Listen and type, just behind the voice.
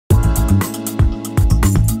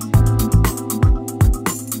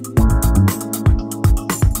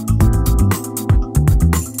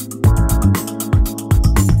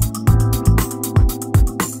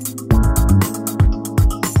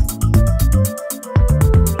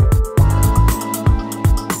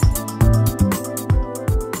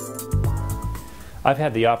I've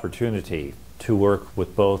had the opportunity to work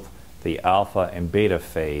with both the alpha and beta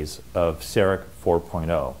phase of CEREC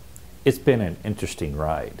 4.0. It's been an interesting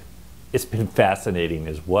ride. It's been fascinating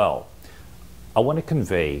as well. I want to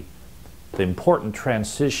convey the important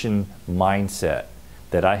transition mindset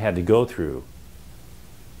that I had to go through.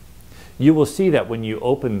 You will see that when you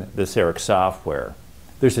open the CEREC software,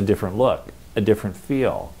 there's a different look, a different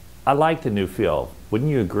feel. I like the new feel.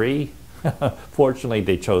 Wouldn't you agree? Fortunately,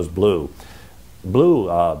 they chose blue.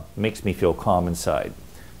 Blue makes me feel calm inside.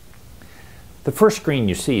 The first screen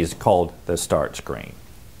you see is called the Start screen.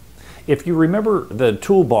 If you remember the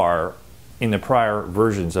toolbar in the prior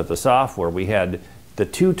versions of the software, we had the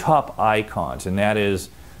two top icons, and that is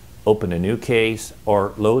open a new case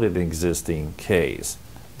or load an existing case.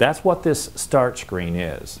 That's what this Start screen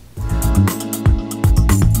is.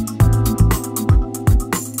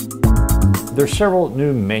 There's several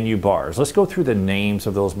new menu bars. Let's go through the names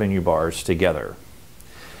of those menu bars together.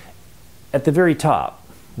 At the very top,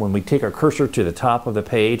 when we take our cursor to the top of the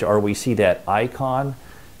page, or we see that icon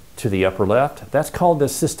to the upper left, that's called the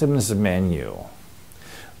Systems menu.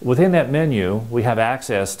 Within that menu, we have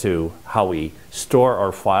access to how we store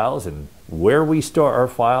our files and where we store our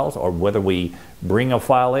files, or whether we bring a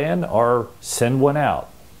file in or send one out.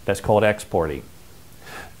 That's called exporting.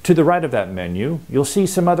 To the right of that menu, you'll see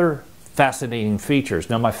some other fascinating features.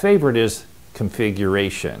 Now, my favorite is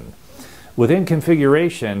configuration. Within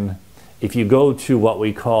configuration, if you go to what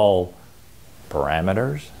we call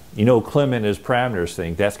parameters, you know, Klim and his parameters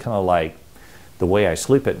thing, that's kind of like the way I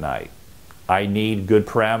sleep at night. I need good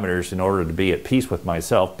parameters in order to be at peace with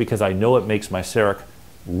myself, because I know it makes my CEREC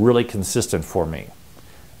really consistent for me.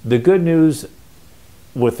 The good news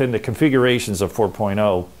within the configurations of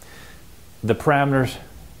 4.0, the parameters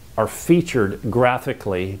are featured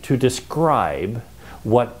graphically to describe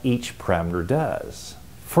what each parameter does.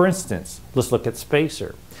 For instance, let's look at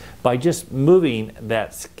spacer. By just moving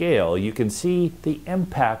that scale, you can see the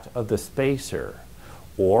impact of the spacer.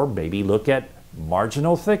 Or maybe look at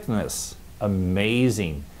marginal thickness.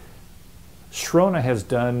 Amazing. Shrona has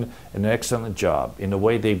done an excellent job in the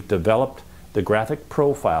way they've developed the graphic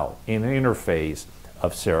profile in the interface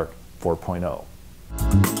of CEREC 4.0.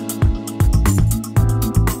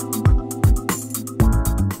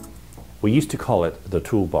 We used to call it the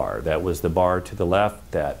toolbar. That was the bar to the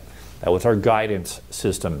left. That was our guidance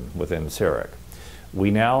system within CEREC.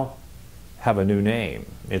 We now have a new name.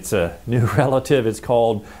 It's a new relative. It's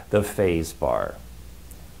called the phase bar.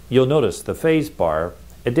 You'll notice the phase bar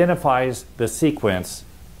identifies the sequence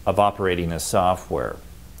of operating a software.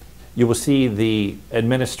 You will see the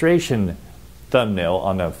administration thumbnail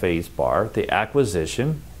on the phase bar, the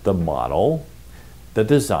acquisition, the model, the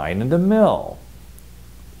design, and the mill.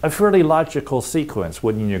 A fairly logical sequence,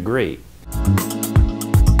 wouldn't you agree?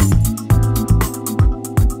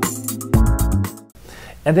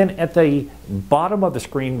 And then at the bottom of the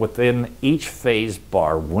screen within each phase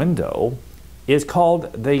bar window is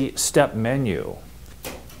called the step menu.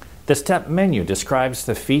 The step menu describes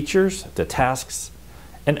the features, the tasks,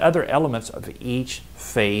 and other elements of each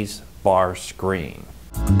phase bar screen.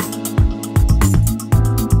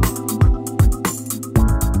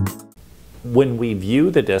 When we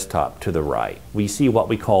view the desktop to the right, we see what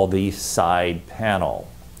we call the side panel.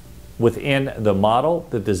 Within the model,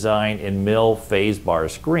 the design, and mill phase bar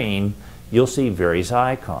screen, you'll see various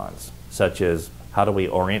icons, such as how do we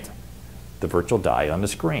orient the virtual die on the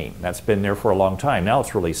screen. That's been there for a long time. Now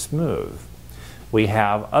it's really smooth. We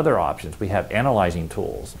have other options. We have analyzing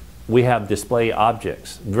tools. We have display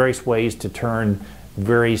objects, various ways to turn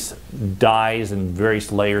various dies and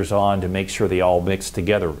various layers on to make sure they all mix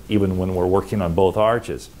together, even when we're working on both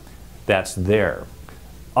arches. That's there.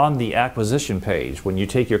 On the acquisition page, when you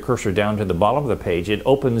take your cursor down to the bottom of the page, it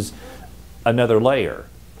opens another layer.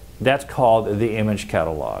 That's called the image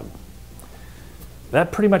catalog.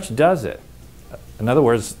 That pretty much does it. In other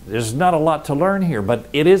words, there's not a lot to learn here, but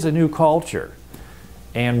it is a new culture.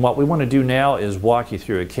 And what we want to do now is walk you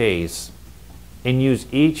through a case and use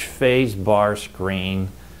each phase bar screen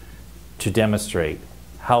to demonstrate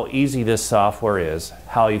how easy this software is,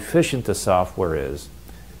 how efficient the software is,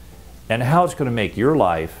 and how it's going to make your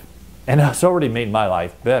life, and it's already made my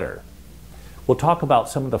life, better. We'll talk about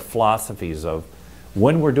some of the philosophies of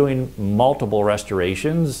when we're doing multiple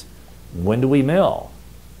restorations, when do we mill?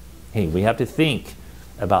 Hey, we have to think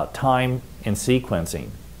about time and sequencing.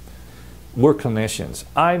 We're clinicians.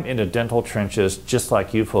 I'm in the dental trenches just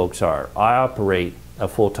like you folks are. I operate a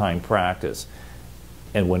full-time practice.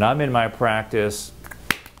 And when I'm in my practice,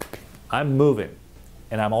 I'm moving.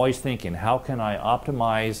 And I'm always thinking, how can I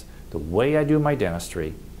optimize the way I do my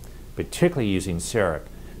dentistry, particularly using CEREC,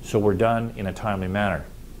 so we're done in a timely manner.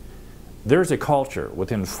 There's a culture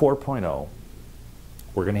within 4.0.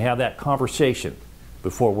 We're going to have that conversation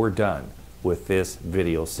before we're done with this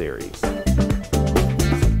video series.